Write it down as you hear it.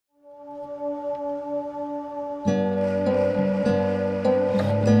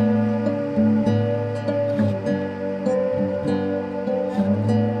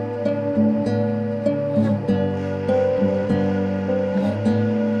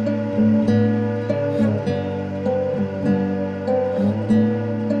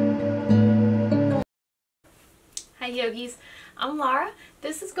Yogis. I'm Laura.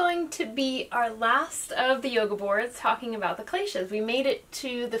 This is going to be our last of the yoga boards talking about the Kleshas. We made it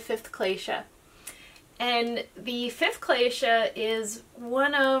to the 5th Klesha. And the 5th Klesha is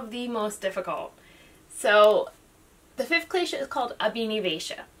one of the most difficult. So the 5th Klesha is called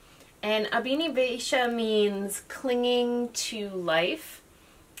Abinivesha. And Abinivesha means clinging to life.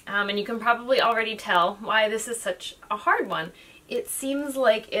 And you can probably already tell why this is such a hard one. It seems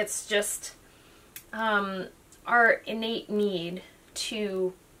like it's just our innate need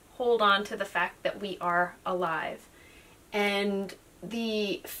to hold on to the fact that we are alive. And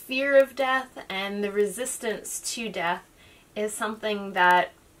the fear of death and the resistance to death is something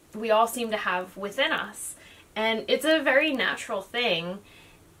that we all seem to have within us. And it's a very natural thing,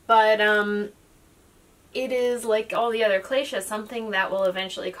 but it is, like all the other kleshas, something that will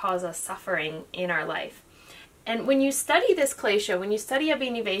eventually cause us suffering in our life. And when you study this klesha, when you study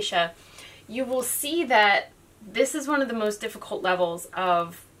Abinivesha, you will see that this is one of the most difficult levels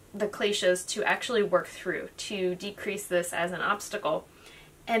of the kleshas to actually work through, to decrease this as an obstacle.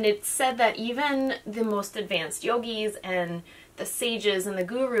 And it's said that even the most advanced yogis and the sages and the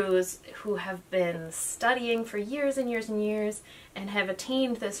gurus who have been studying for years and years and years and have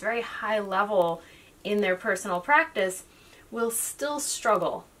attained this very high level in their personal practice will still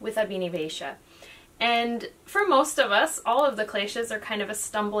struggle with Abinivesha. And for most of us, all of the kleshas are kind of a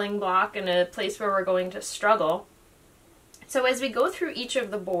stumbling block and a place where we're going to struggle. So as we go through each of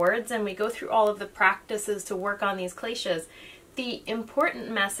the boards and we go through all of the practices to work on these kleshas, the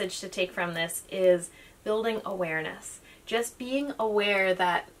important message to take from this is building awareness. Just being aware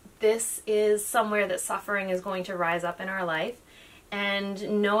that this is somewhere that suffering is going to rise up in our life,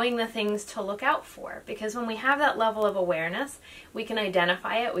 and knowing the things to look out for. Because when we have that level of awareness, we can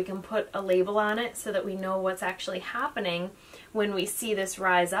identify it, we can put a label on it so that we know what's actually happening when we see this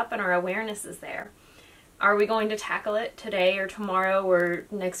rise up and our awareness is there. Are we going to tackle it today or tomorrow or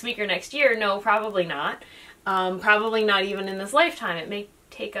next week or next year? No, probably not. Probably not even in this lifetime. It may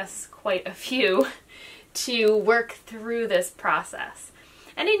take us quite a few to work through this process.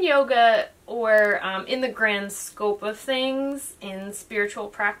 And in yoga, or in the grand scope of things, in spiritual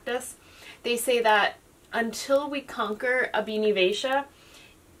practice, they say that until we conquer Abinivesha,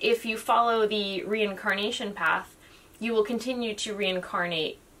 if you follow the reincarnation path, you will continue to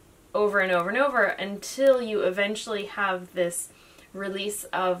reincarnate over and over and over until you eventually have this release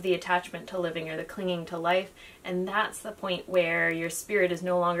of the attachment to living or the clinging to life, and that's the point where your spirit is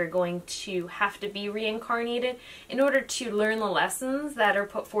no longer going to have to be reincarnated in order to learn the lessons that are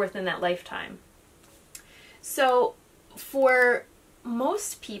put forth in that lifetime. So for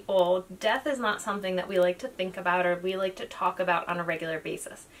most people, death is not something that we like to think about or we like to talk about on a regular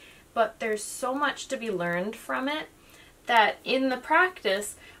basis, but there's so much to be learned from it that in the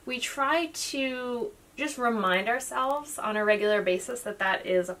practice we try to just remind ourselves on a regular basis that that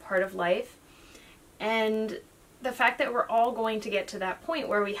is a part of life, and the fact that we're all going to get to that point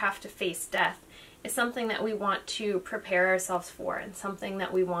where we have to face death is something that we want to prepare ourselves for and something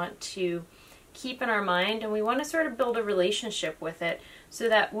that we want to keep in our mind, and we want to sort of build a relationship with it so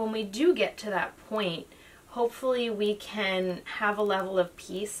that when we do get to that point, hopefully we can have a level of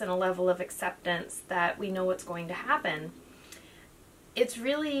peace and a level of acceptance that we know what's going to happen. It's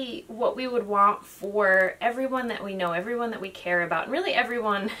really what we would want for everyone that we know, everyone that we care about, and really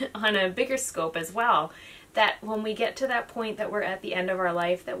everyone on a bigger scope as well, that when we get to that point that we're at the end of our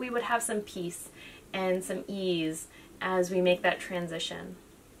life, that we would have some peace and some ease as we make that transition.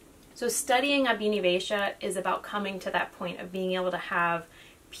 So studying Abinivesha is about coming to that point of being able to have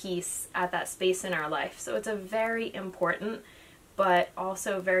peace at that space in our life. So it's a very important but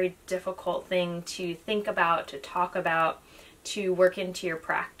also very difficult thing to think about, to talk about, to work into your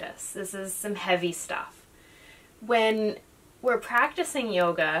practice. This is some heavy stuff. When we're practicing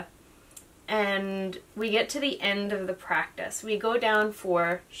yoga and we get to the end of the practice, we go down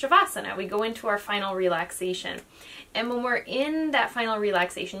for shavasana. We go into our final relaxation. And when we're in that final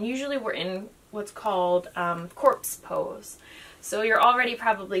relaxation, usually we're in what's called corpse pose. So you're already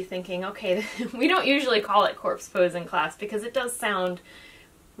probably thinking, okay, we don't usually call it corpse pose in class because it does sound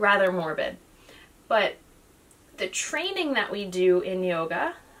rather morbid. But the training that we do in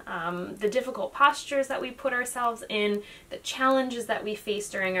yoga, the difficult postures that we put ourselves in, the challenges that we face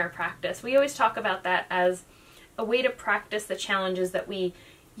during our practice, we always talk about that as a way to practice the challenges that we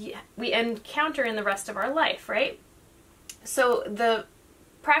encounter in the rest of our life, right? So the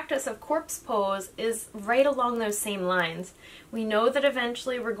practice of corpse pose is right along those same lines. We know that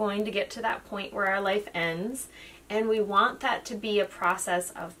eventually we're going to get to that point where our life ends, and we want that to be a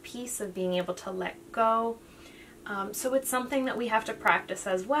process of peace, of being able to let go, So it's something that we have to practice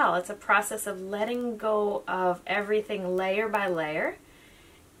as well. It's a process of letting go of everything layer by layer.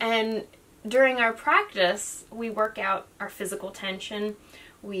 And during our practice, we work out our physical tension.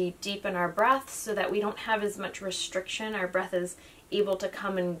 We deepen our breath so that we don't have as much restriction. Our breath is able to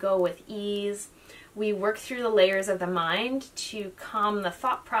come and go with ease. We work through the layers of the mind to calm the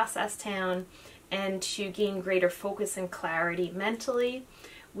thought process down and to gain greater focus and clarity mentally.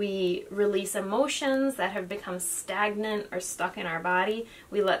 We release emotions that have become stagnant or stuck in our body.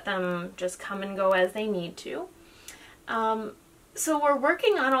 We let them just come and go as they need to. So we're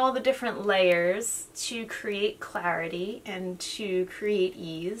working on all the different layers to create clarity and to create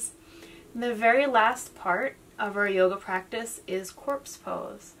ease. And the very last part of our yoga practice is corpse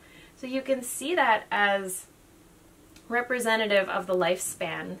pose. So you can see that as representative of the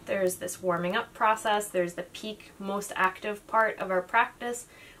lifespan. There's this warming up process, there's the peak most active part of our practice,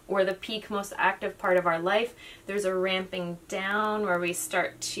 or the peak most active part of our life. There's a ramping down where we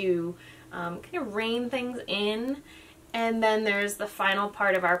start to kind of rein things in, and then there's the final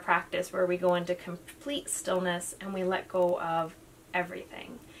part of our practice where we go into complete stillness and we let go of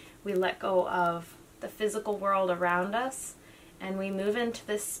everything. We let go of the physical world around us and we move into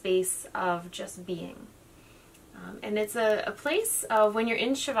this space of just being. And it's a place of, when you're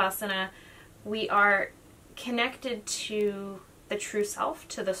in Shavasana, we are connected to the true self,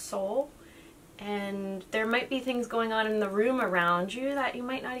 to the soul, and there might be things going on in the room around you that you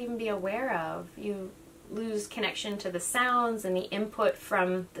might not even be aware of. You lose connection to the sounds and the input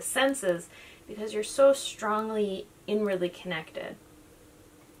from the senses because you're so strongly inwardly connected.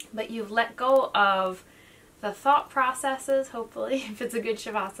 But you've let go of the thought processes, hopefully, if it's a good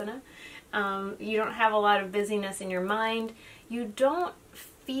Shavasana. You don't have a lot of busyness in your mind. You don't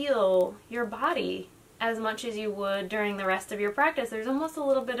feel your body as much as you would during the rest of your practice. There's almost a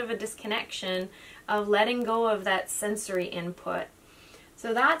little bit of a disconnection of letting go of that sensory input.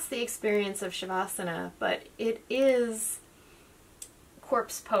 So that's the experience of Shavasana, but it is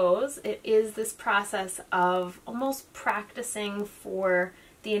corpse pose. It is this process of almost practicing for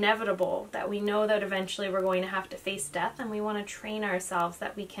the inevitable, that we know that eventually we're going to have to face death, and we want to train ourselves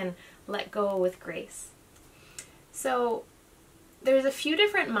that we can let go with grace. So there's a few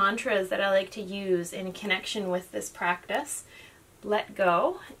different mantras that I like to use in connection with this practice. Let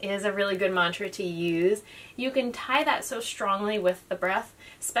go is a really good mantra to use. You can tie that so strongly with the breath,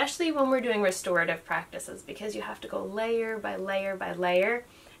 especially when we're doing restorative practices, because you have to go layer by layer by layer.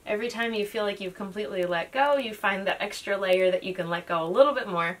 Every time you feel like you've completely let go, you find that extra layer that you can let go a little bit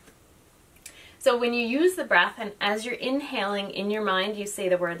more. So when you use the breath, and as you're inhaling in your mind, you say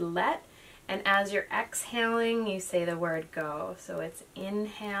the word let, and as you're exhaling, you say the word go. So it's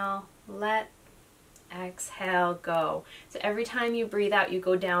inhale, let, exhale, go. So every time you breathe out, you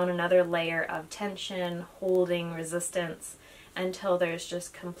go down another layer of tension, holding, resistance, until there's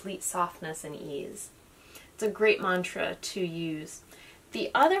just complete softness and ease. It's a great mantra to use. The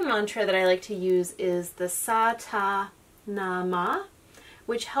other mantra that I like to use is the Sa Ta Na Ma,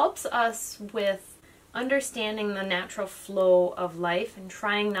 which helps us with understanding the natural flow of life and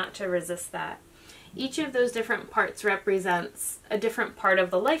trying not to resist that. Each of those different parts represents a different part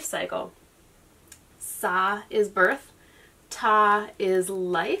of the life cycle. Sa is birth, Ta is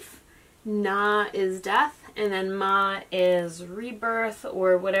life, Na is death, and then Ma is rebirth,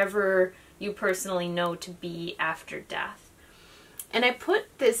 or whatever you personally know to be after death. And I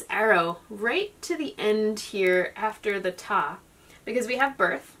put this arrow right to the end here after the Ta, because we have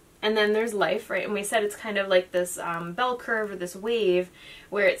birth, and then there's life, right? And we said it's kind of like this bell curve or this wave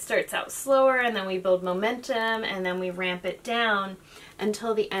where it starts out slower, and then we build momentum, and then we ramp it down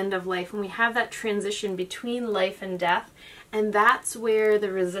until the end of life. And we have that transition between life and death, and that's where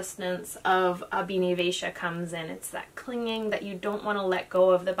the resistance of Abinivesha comes in. It's that clinging that you don't want to let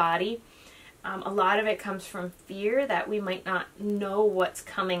go of the body. A lot of it comes from fear that we might not know what's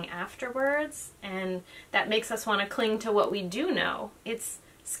coming afterwards, and that makes us want to cling to what we do know. It's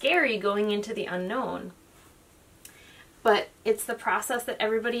scary going into the unknown, but it's the process that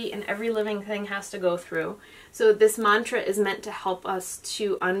everybody and every living thing has to go through. So this mantra is meant to help us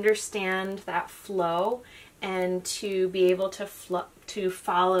to understand that flow and to be able to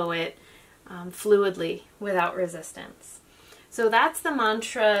follow it fluidly without resistance. So that's the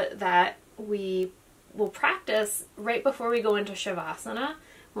mantra that we will practice right before we go into Shavasana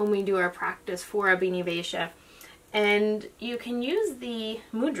when we do our practice for Abinivesha. And you can use the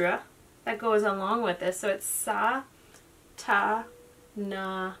mudra that goes along with this. So it's Sa, Ta,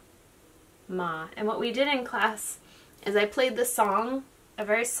 Na, Ma. And what we did in class is I played the song, a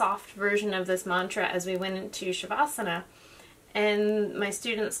very soft version of this mantra, as we went into Shavasana. And my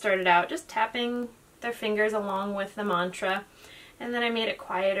students started out just tapping their fingers along with the mantra, and then I made it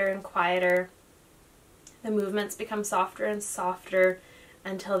quieter and quieter. The movements become softer and softer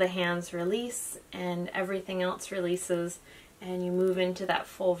until the hands release and everything else releases, and you move into that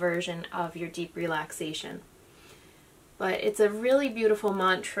full version of your deep relaxation. But it's a really beautiful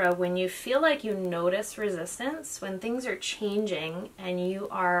mantra when you feel like you notice resistance, when things are changing and you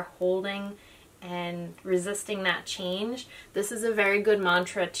are holding and resisting that change. This is a very good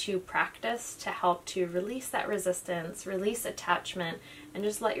mantra to practice to help to release that resistance, release attachment, and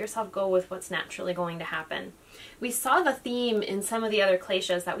just let yourself go with what's naturally going to happen. We saw the theme in some of the other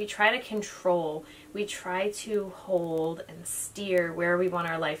kleshas that we try to control, we try to hold and steer where we want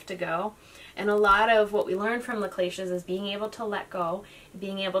our life to go. And a lot of what we learn from the kleshas is being able to let go,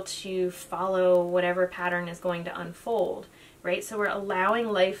 being able to follow whatever pattern is going to unfold, right? So we're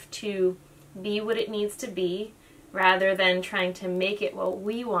allowing life to be what it needs to be rather than trying to make it what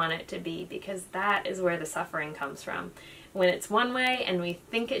we want it to be, because that is where the suffering comes from. When it's one way and we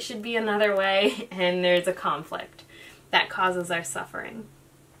think it should be another way and there's a conflict, that causes our suffering.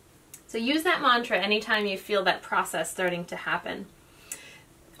 So use that mantra anytime you feel that process starting to happen.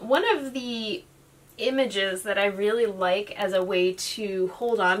 One of the images that I really like as a way to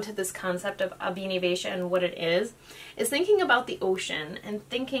hold on to this concept of Abinivesha and what it is thinking about the ocean and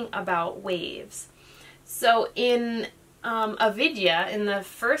thinking about waves. So in Avidya, in the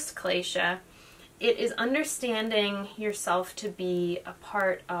first Klesha, it is understanding yourself to be a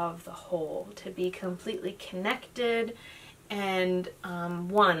part of the whole, to be completely connected and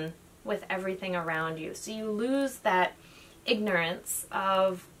one with everything around you. So you lose that ignorance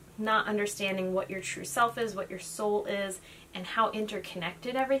of not understanding what your true self is, what your soul is, and how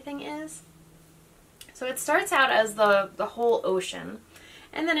interconnected everything is. So it starts out as the whole ocean,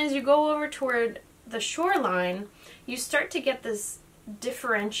 and then as you go over toward the shoreline, you start to get this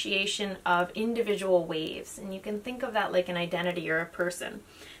differentiation of individual waves, and you can think of that like an identity or a person.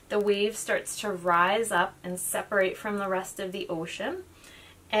 The wave starts to rise up and separate from the rest of the ocean,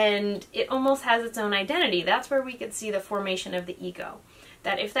 and it almost has its own identity. That's where we could see the formation of the ego.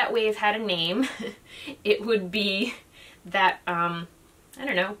 That if that wave had a name, it would be that, I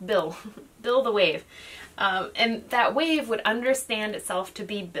don't know, Bill. Bill the wave. And that wave would understand itself to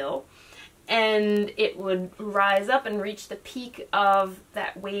be Bill, and it would rise up and reach the peak of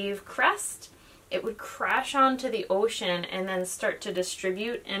that wave crest. It would crash onto the ocean and then start to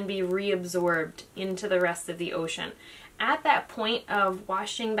distribute and be reabsorbed into the rest of the ocean. At that point of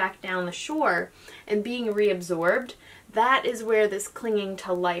washing back down the shore and being reabsorbed, that is where this clinging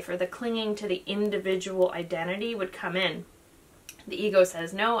to life or the clinging to the individual identity would come in. The ego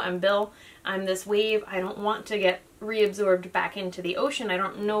says, no, I'm Bill, I'm this wave, I don't want to get reabsorbed back into the ocean, I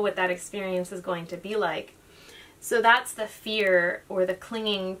don't know what that experience is going to be like. So that's the fear or the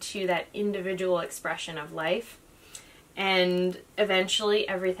clinging to that individual expression of life. And eventually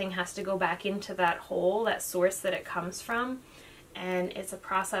everything has to go back into that whole, that source that it comes from. And it's a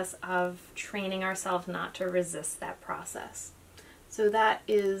process of training ourselves not to resist that process. So that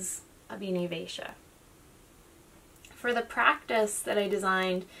is Abinivesha. For the practice that I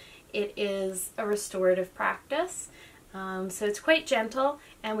designed, it is a restorative practice. So it's quite gentle,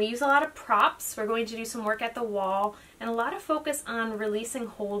 and we use a lot of props. We're going to do some work at the wall and a lot of focus on releasing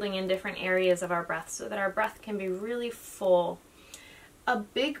holding in different areas of our breath so that our breath can be really full. A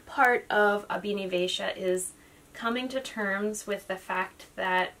big part of Abinivesha is coming to terms with the fact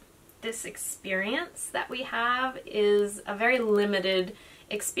that this experience that we have is a very limited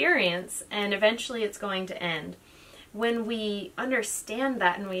experience, and eventually it's going to end. When we understand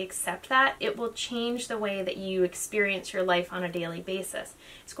that and we accept that, it will change the way that you experience your life on a daily basis.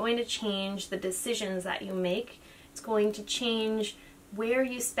 It's going to change the decisions that you make. It's going to change where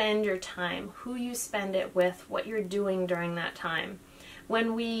you spend your time, who you spend it with, what you're doing during that time.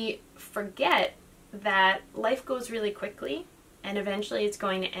 When we forget that life goes really quickly and eventually it's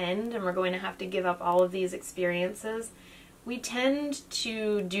going to end and we're going to have to give up all of these experiences, we tend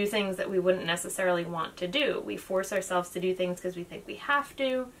to do things that we wouldn't necessarily want to do. We force ourselves to do things because we think we have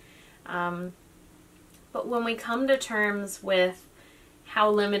to. But when we come to terms with how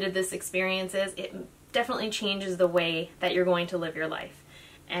limited this experience is, it definitely changes the way that you're going to live your life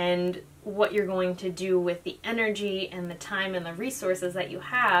and what you're going to do with the energy and the time and the resources that you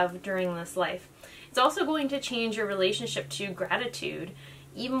have during this life. It's also going to change your relationship to gratitude.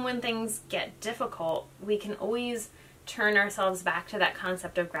 Even when things get difficult, we can always turn ourselves back to that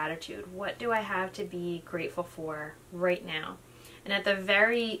concept of gratitude. What do I have to be grateful for right now? And at the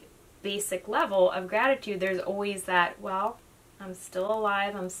very basic level of gratitude, there's always that, well, I'm still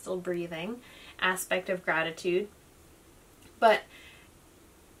alive, I'm still breathing aspect of gratitude. But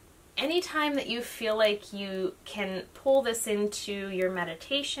anytime that you feel like you can pull this into your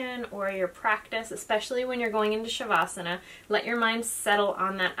meditation or your practice, especially when you're going into Shavasana, let your mind settle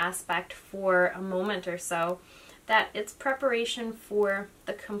on that aspect for a moment or so, that it's preparation for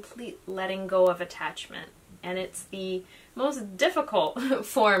the complete letting go of attachment. And it's the most difficult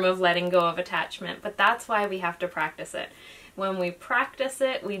form of letting go of attachment, but that's why we have to practice it. When we practice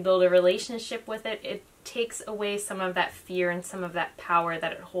it, we build a relationship with it, it takes away some of that fear and some of that power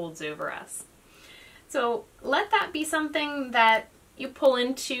that it holds over us. So let that be something that you pull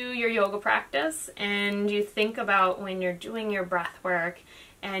into your yoga practice and you think about when you're doing your breath work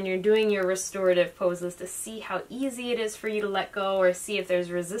and you're doing your restorative poses, to see how easy it is for you to let go, or see if there's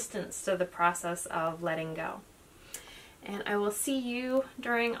resistance to the process of letting go. And I will see you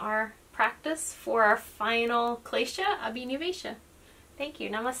during our practice for our final Klesha, Abinivesha. Thank you.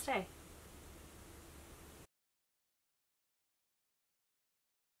 Namaste.